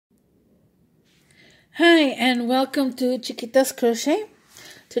Hi and welcome to Chiquitascrochet.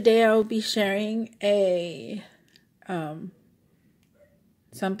 Today I will be sharing a some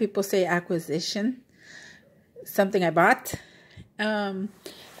people say acquisition, something I bought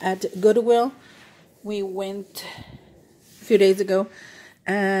at Goodwill. We went a few days ago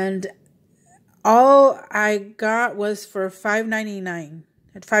and all I got was for $5.99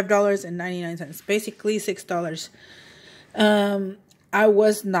 at $5.99, basically $6. I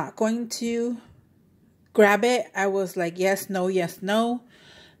was not going to grab it. I was like, yes, no.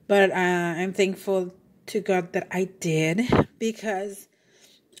 But I'm thankful to God that I did, because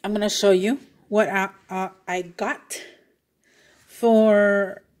I'm going to show you what I got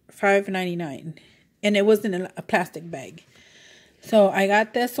for $5.99. And it was in a plastic bag. So I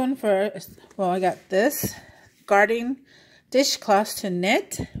got this one first. Well, I got this garden dishcloth to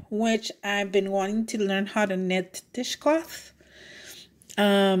knit, which I've been wanting to learn how to knit dishcloth.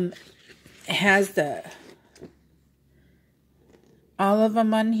 It has all of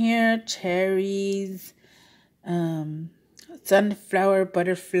them on here: cherries, sunflower,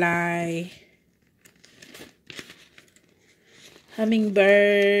 butterfly,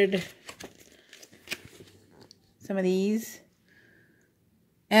 hummingbird, some of these.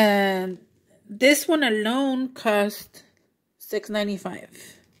 And this one alone cost $6.95.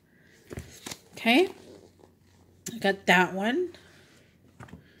 Okay, I got that one.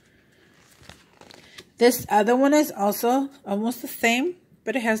 This other one is also almost the same,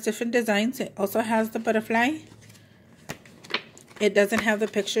 but it has different designs. It also has the butterfly. It doesn't have the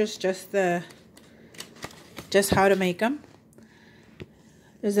pictures, just how to make them.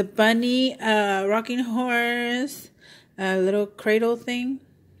 There's a bunny, a rocking horse, a little cradle thing,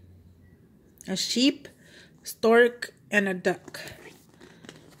 a sheep, stork, and a duck,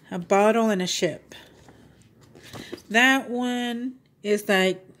 a bottle, and a ship. That one is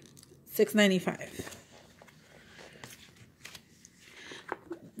like $6.95.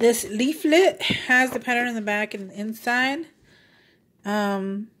 This leaflet has the pattern in the back and inside.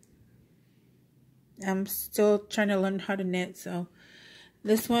 I'm still trying to learn how to knit, so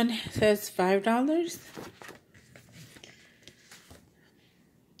this one says $5.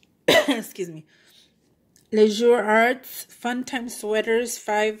 Excuse me. Leisure Arts Fun Time Sweaters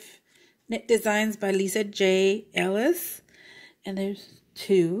 5 Knit Designs by Lisa J. Ellis. And there's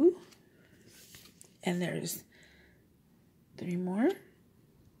 2. And there's 3 more.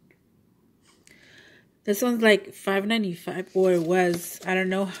 This one's like $5.95, or it was. I don't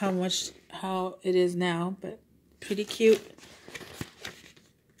know how it is now, but pretty cute.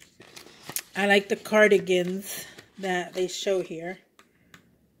 I like the cardigans that they show here.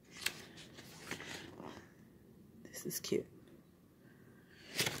 This is cute.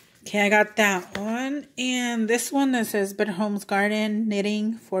 Okay, I got that one. And this one that says Better Homes Garden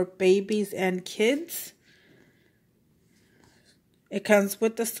Knitting for Babies and Kids. It comes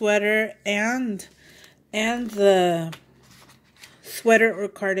with the sweater and the sweater or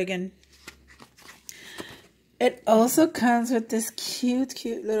cardigan. It also comes with this cute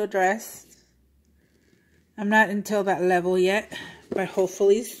little dress. I'm not until that level yet, but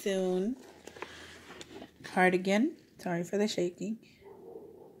hopefully soon. Cardigan. Sorry for the shaking.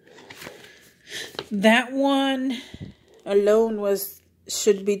 That one alone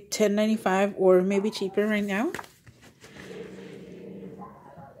should be $10.95 or maybe cheaper right now.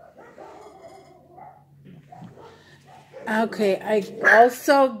 Okay, I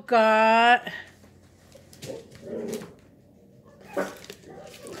also got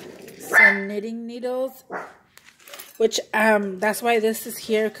some knitting needles, which that's why this is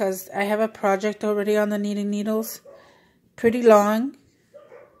here, because I have a project already on the knitting needles. Pretty long.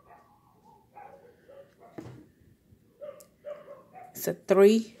 It's a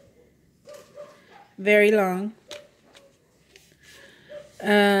 3. Very long.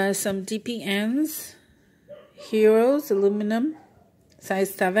 Some DPNs. Heroes aluminum,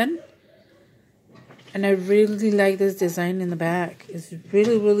 size 7. And I really like this design in the back. It's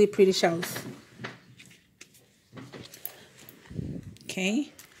really pretty shells.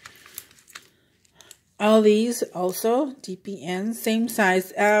 Okay. All these also DPN, same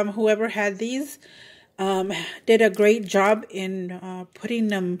size. Whoever had these did a great job in putting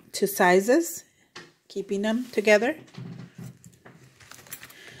them to sizes, keeping them together.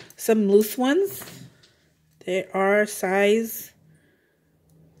 Some loose ones. They are size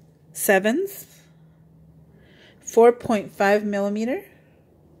 7s, 4.5 millimeter.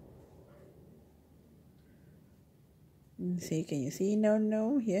 Let's see, can you see?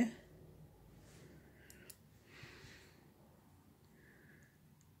 No, yeah.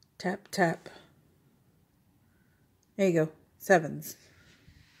 Tap. There you go, 7s.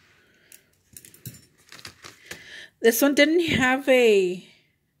 This one didn't have a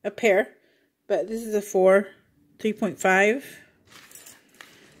pair, but this is a 3.5.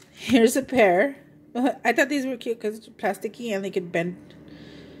 Here's a pair. I thought these were cute because it's plasticky and they could bend.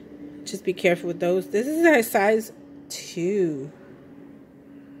 Just be careful with those. This is a size 2.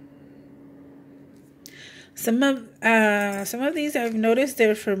 Some of these I've noticed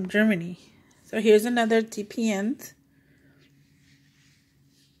they're from Germany. So here's another TPN.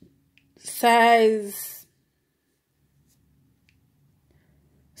 Size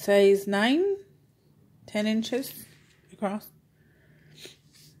 9, 10 inches across.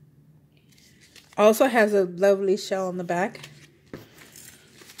 Also has a lovely shell on the back.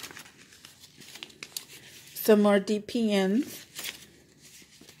 Some more DPNs.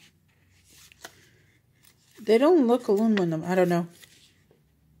 They don't look aluminum. I don't know.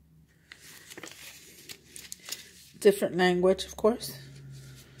 Different language, of course.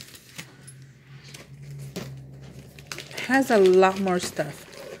 Has a lot more stuff.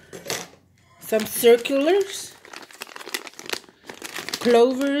 Some circulars.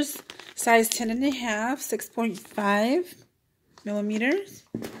 Plovers. Size 10.5, 6.5 millimeters.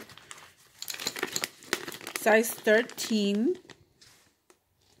 Size 13.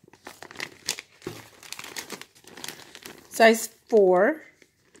 Size 4.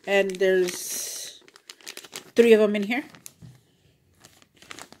 And there's 3 of them in here.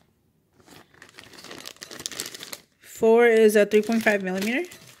 4 is a 3.5 millimeter.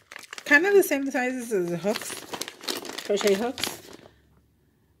 Kind of the same size as the hooks. Crochet hooks.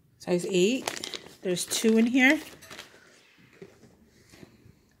 Size 8. There's 2 in here.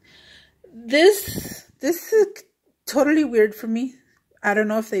 This is totally weird for me. I don't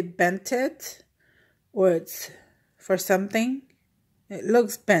know if they bent it or it's for something. It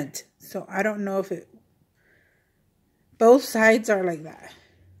looks bent. So I don't know if it... Both sides are like that.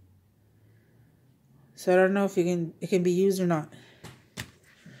 So I don't know if it can be used or not.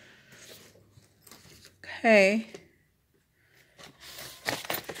 Okay.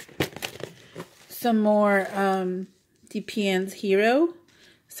 Some more DPN's Hero.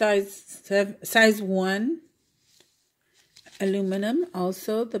 Size 1. Aluminum.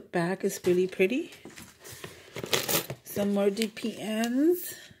 Also, the back is really pretty. Some more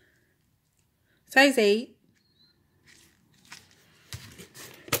DPNs. Size 8.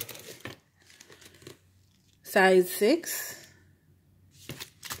 Size 6.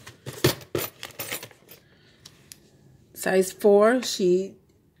 Size 4. She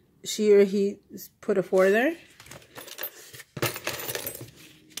or he put a 4 there.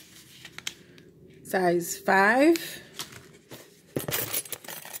 Size 5.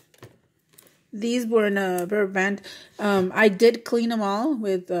 These were in a rubber band. I did clean them all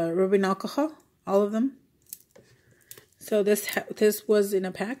with rubbing alcohol, all of them. So this was in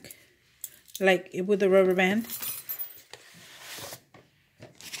a pack, like with a rubber band.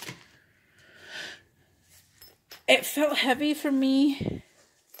 It felt heavy for me,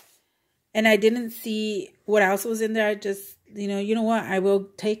 and I didn't see what else was in there. I just, you know what, I will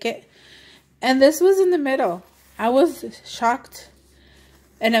take it. And this was in the middle. I was shocked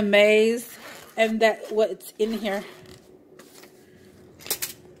and amazed and that what's in here.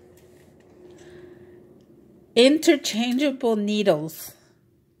 Interchangeable needles.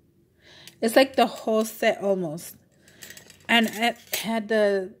 It's like the whole set almost. And it had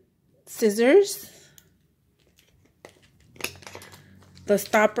the scissors, the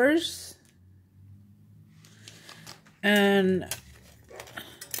stoppers, and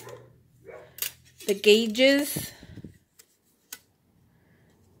the gauges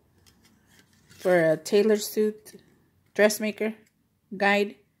for a tailor suit, dressmaker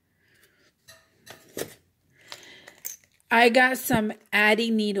guide. I got some Addy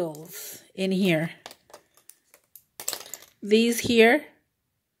needles in here. These here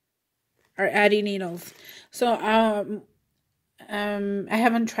are Addy needles. So I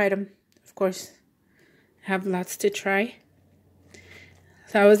haven't tried them, of course. I have lots to try.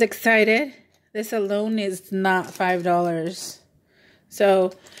 So I was excited. This alone is not $5.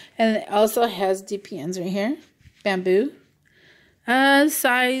 So, and it also has DPNs right here. Bamboo.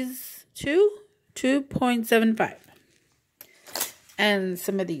 Size 2, 2.75. And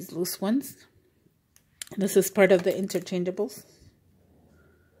some of these loose ones. This is part of the interchangeables.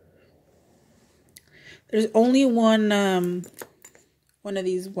 There's only one of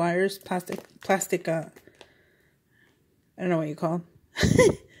these wires, plastic, I don't know what you call them.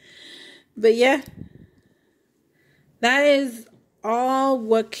 But yeah, that is all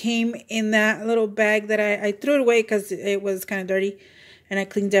what came in that little bag that I threw it away because it was kind of dirty, and I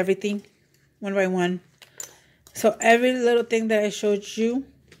cleaned everything one by one. So every little thing that I showed you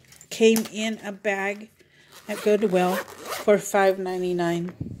came in a bag at Goodwill for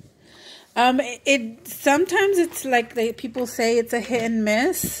 $5.99. It sometimes it's like people say it's a hit and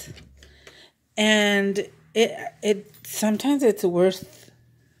miss, and it sometimes it's worth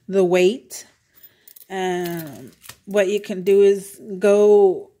the wait. What you can do is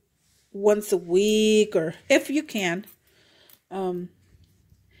go once a week, or if you can, and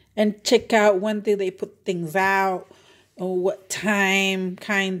check out when do they put things out, or what time,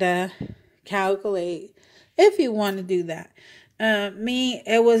 kind of calculate if you want to do that. Me,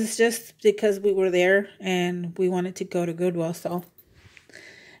 it was just because we were there and we wanted to go to Goodwill. So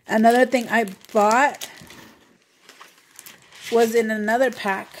another thing I bought was in another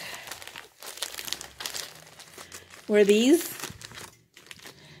pack were these,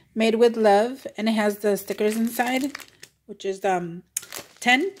 Made with Love, and it has the stickers inside, which is 10.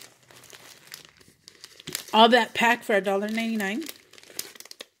 All that pack for $1.99.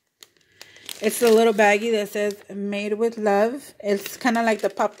 It's the little baggie that says Made with Love. It's kind of like the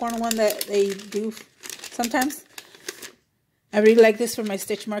popcorn one that they do sometimes. I really like this for my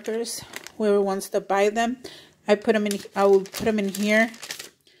stitch markers. Whoever wants to buy them, I will put them in here,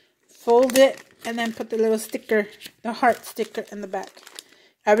 fold it, and then put the little sticker, the heart sticker in the back.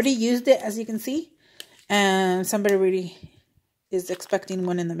 I already used it, as you can see, and somebody really is expecting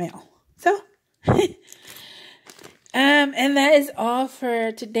one in the mail. So, and that is all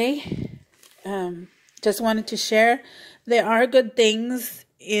for today. Just wanted to share. There are good things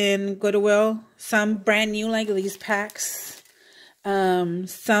in Goodwill. Some brand new, like these packs.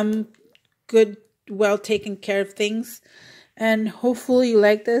 Some good, well taken care of things. And hopefully you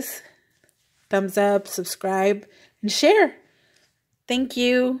like this. Thumbs up, subscribe, and share. Thank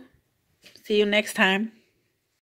you. See you next time.